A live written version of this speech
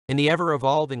In the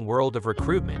ever-evolving world of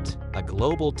recruitment, a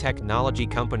global technology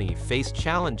company faced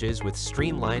challenges with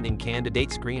streamlining candidate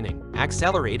screening,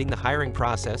 accelerating the hiring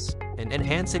process, and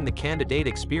enhancing the candidate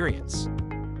experience.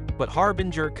 But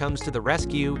Harbinger comes to the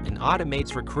rescue and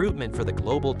automates recruitment for the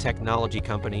global technology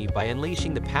company by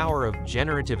unleashing the power of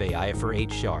generative AI for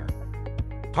HR.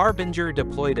 Harbinger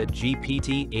deployed a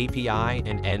GPT API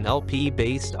and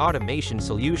NLP-based automation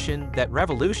solution that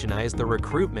revolutionized the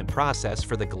recruitment process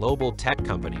for the global tech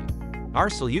company. Our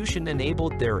solution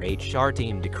enabled their HR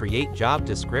team to create job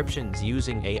descriptions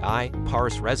using AI,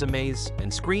 parse resumes,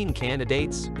 and screen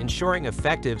candidates, ensuring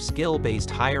effective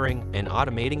skill-based hiring and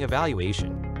automating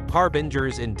evaluation.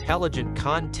 Harbinger's intelligent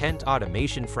content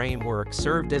automation framework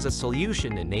served as a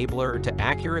solution enabler to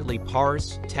accurately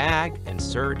parse, tag, and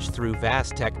search through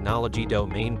vast technology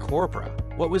domain corpora.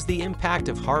 What was the impact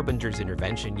of Harbinger's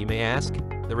intervention, you may ask?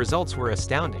 The results were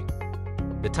astounding.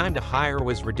 The time to hire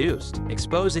was reduced,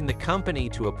 exposing the company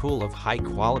to a pool of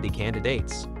high-quality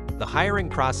candidates. The hiring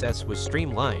process was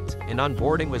streamlined, and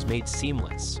onboarding was made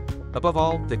seamless. Above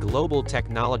all, the global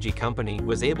technology company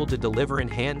was able to deliver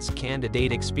enhanced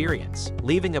candidate experience,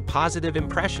 leaving a positive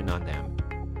impression on them.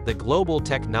 The global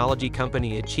technology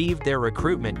company achieved their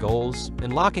recruitment goals,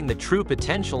 unlocking the true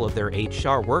potential of their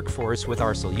HR workforce with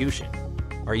our solution.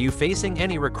 Are you facing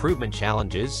any recruitment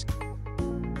challenges?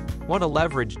 Want to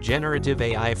leverage generative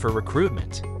AI for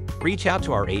recruitment? Reach out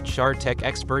to our HR tech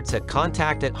experts at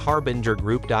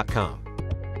contact@harbingergroup.com.